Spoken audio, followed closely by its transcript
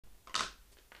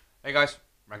Hey guys,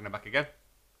 Ragnar back again.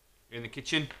 In the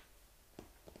kitchen.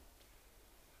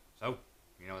 So,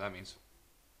 you know what that means.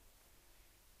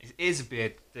 It is a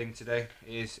beard thing today.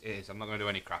 It is. I'm not going to do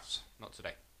any crafts. Not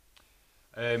today.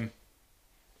 You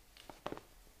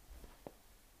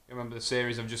remember the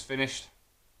series I've just finished?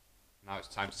 Now it's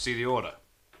time to see the order.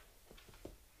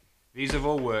 These have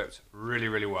all worked really,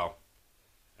 really well.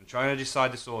 And trying to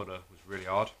decide this order was really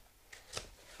hard.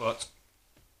 But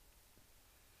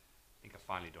I think I've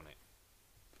finally done it.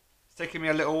 It's taken me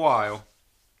a little while,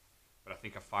 but I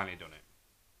think I've finally done it.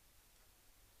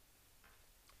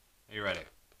 Are you ready?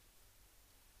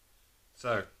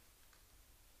 So, at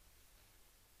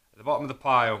the bottom of the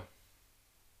pile,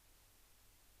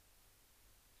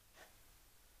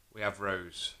 we have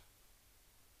rows.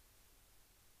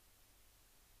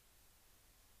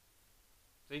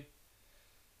 See?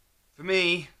 For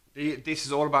me, this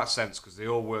is all about scents because they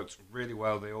all worked really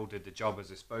well. They all did the job as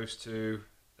they're supposed to.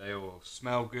 They all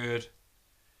smell good.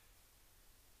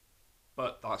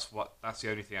 But that's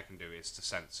the only thing I can do is to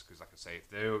sense, because like I say,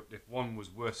 if one was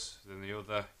worse than the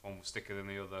other, if one was thicker than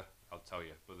the other, I'll tell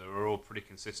you. But they were all pretty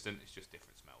consistent. It's just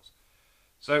different smells.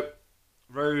 So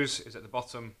rose is at the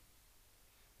bottom.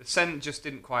 The scent just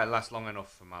didn't quite last long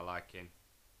enough for my liking.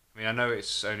 I mean, I know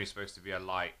it's only supposed to be a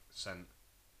light scent,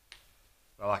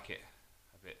 but I like it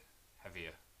a bit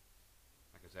heavier.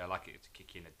 Like I say, I like it to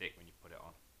kick you in the dick when you put it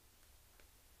on.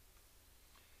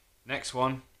 Next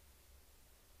one.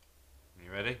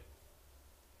 You ready?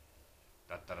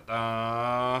 Da da da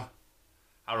da.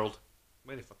 Harold.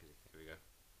 Where the fuck is he? Here we go.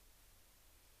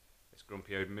 This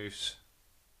grumpy old moose.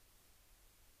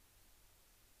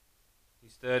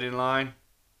 He's third in line.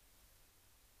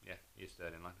 Yeah, he is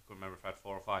third in line. I couldn't remember if I had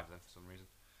 4 or 5 then for some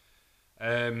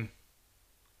reason.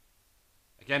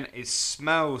 Again, it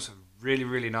smells really,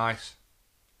 really nice.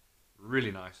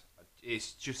 Really nice.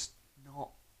 It's just not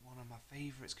one of my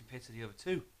favourites compared to the other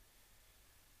two.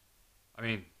 I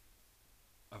mean,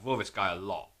 I've wore this guy a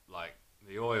lot. Like,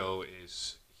 the oil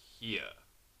is here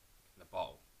in the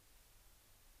bottle.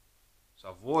 So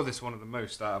I've wore this one of the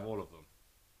most out of all of them.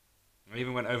 I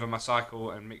even went over my cycle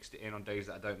and mixed it in on days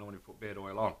that I don't normally put beard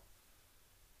oil on.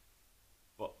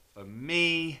 But for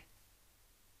me,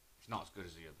 it's not as good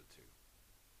as the other two.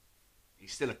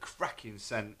 He's still a cracking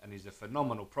scent and he's a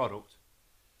phenomenal product.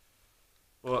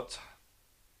 But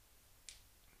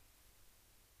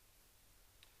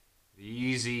the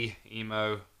easy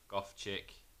emo, goth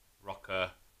chick,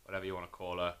 rocker, whatever you want to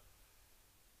call her,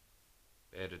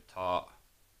 bearded tart,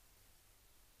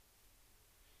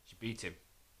 she beat him.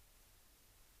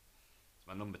 It's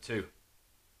my number 2.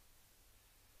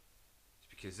 It's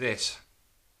because this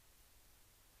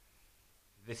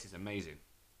is amazing.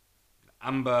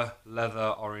 Amber,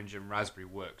 leather, orange and raspberry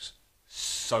works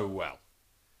so well.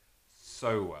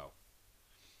 So well.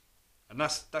 And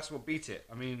that's what beat it.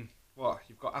 I mean, what?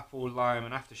 You've got apple, lime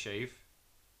and aftershave.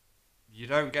 You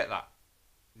don't get that.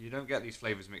 You don't get these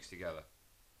flavours mixed together.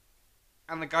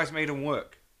 And the guys made them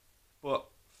work. But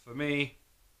for me,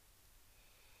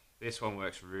 this one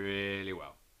works really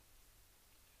well.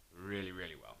 Really,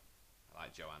 really well. I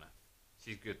like Joanna.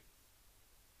 She's good.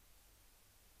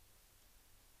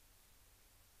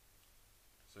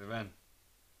 So then,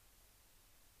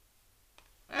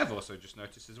 I have also just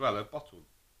noticed as well, her bottle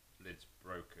lid's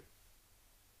broken.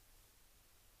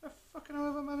 How the fucking hell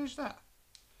have I managed that?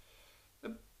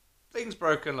 The thing's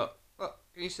broken, look. Look,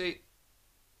 can you see?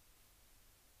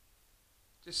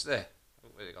 Just there. Oh,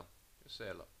 where's it gone? Just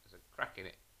there, look. There's a crack in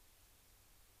it.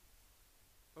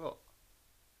 Look.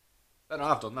 Don't know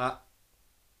I've done that.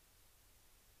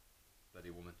 Bloody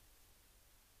woman.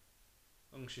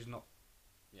 As long as she's not...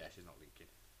 Yeah, she's not leaking.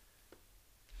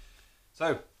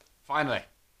 So, finally.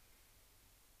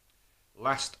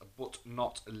 Last but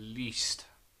not least.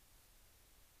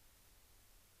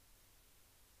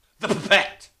 The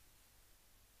pipette!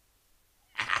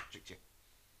 Tricked you.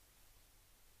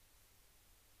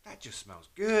 That just smells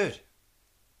good.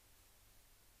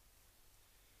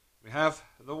 We have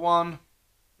the one,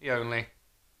 the only,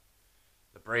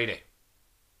 the Brady.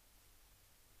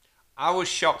 I was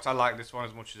shocked I liked this one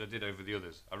as much as I did over the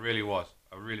others. I really was.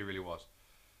 I really, really was.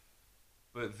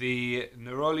 But the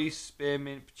neroli,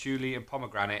 spearmint, patchouli and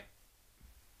pomegranate,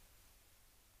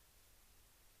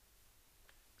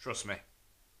 trust me,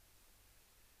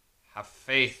 have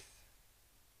faith.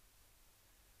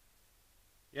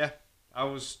 Yeah, I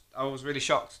was really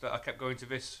shocked that I kept going to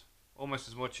this almost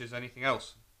as much as anything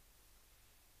else.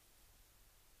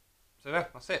 So yeah,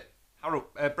 that's it.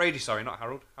 Brady, sorry, not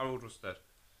Harold. Harold was third.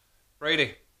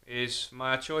 Brady is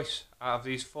my choice out of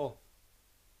these 4.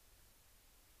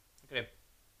 Look at him.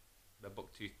 The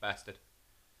buck-toothed bastard.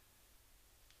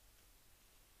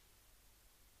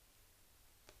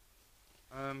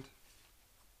 And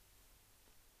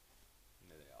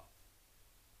there they are,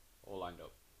 all lined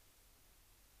up.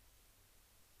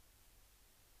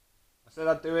 I said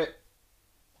I'd do it.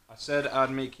 I said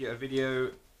I'd make you a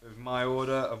video of my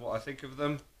order of what I think of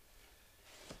them.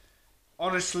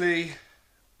 Honestly,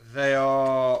 they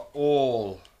are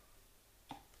all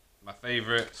my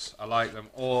favourites. I like them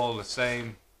all the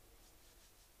same.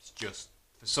 It's just,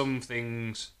 for some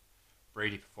things,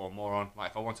 Brady performed more on.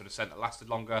 Like if I wanted a scent that lasted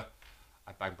longer,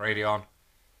 I'd bang Brady on.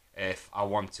 If I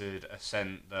wanted a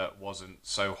scent that wasn't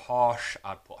so harsh,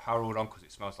 I'd put Harold on because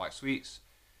it smells like sweets.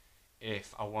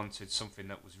 If I wanted something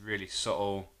that was really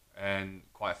subtle and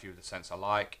quite a few of the scents I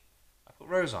like, I put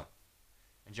Rose on.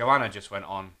 And Joanna just went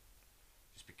on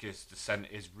just because the scent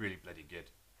is really bloody good.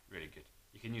 Really good.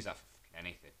 You can use that for fucking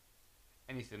anything.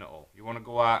 Anything at all. You want to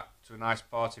go out to a nice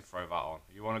party, throw that on.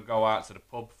 You want to go out to the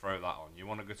pub, throw that on. You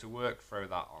want to go to work, throw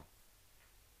that on.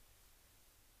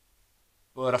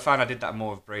 But I found I did that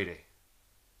more with Brady.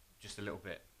 Just a little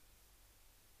bit.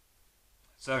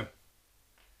 So,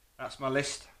 that's my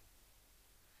list.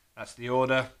 That's the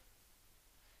order.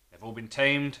 They've all been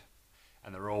tamed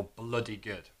and they're all bloody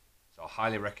good. So I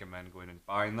highly recommend going and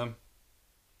buying them.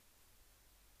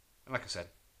 And like I said,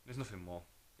 there's nothing more.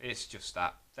 It's just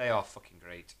that. They are fucking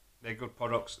great. They're good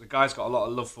products. The guy's got a lot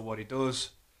of love for what he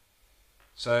does.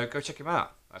 So go check him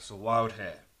out. That's a wild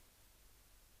hare.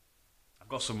 I've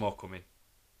got some more coming.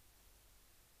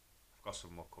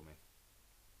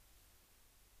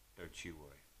 Don't you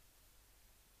worry.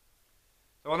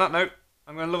 So on that note,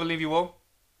 I'm going to love and leave you all.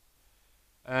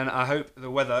 And I hope the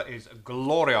weather is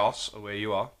glorious where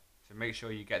you are. So make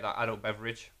sure you get that adult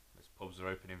beverage. Those pubs are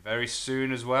opening very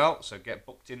soon as well. So get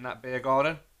booked in that beer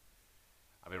garden.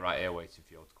 I'll be right here waiting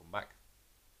for you all to come back.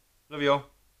 Love you all.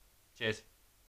 Cheers.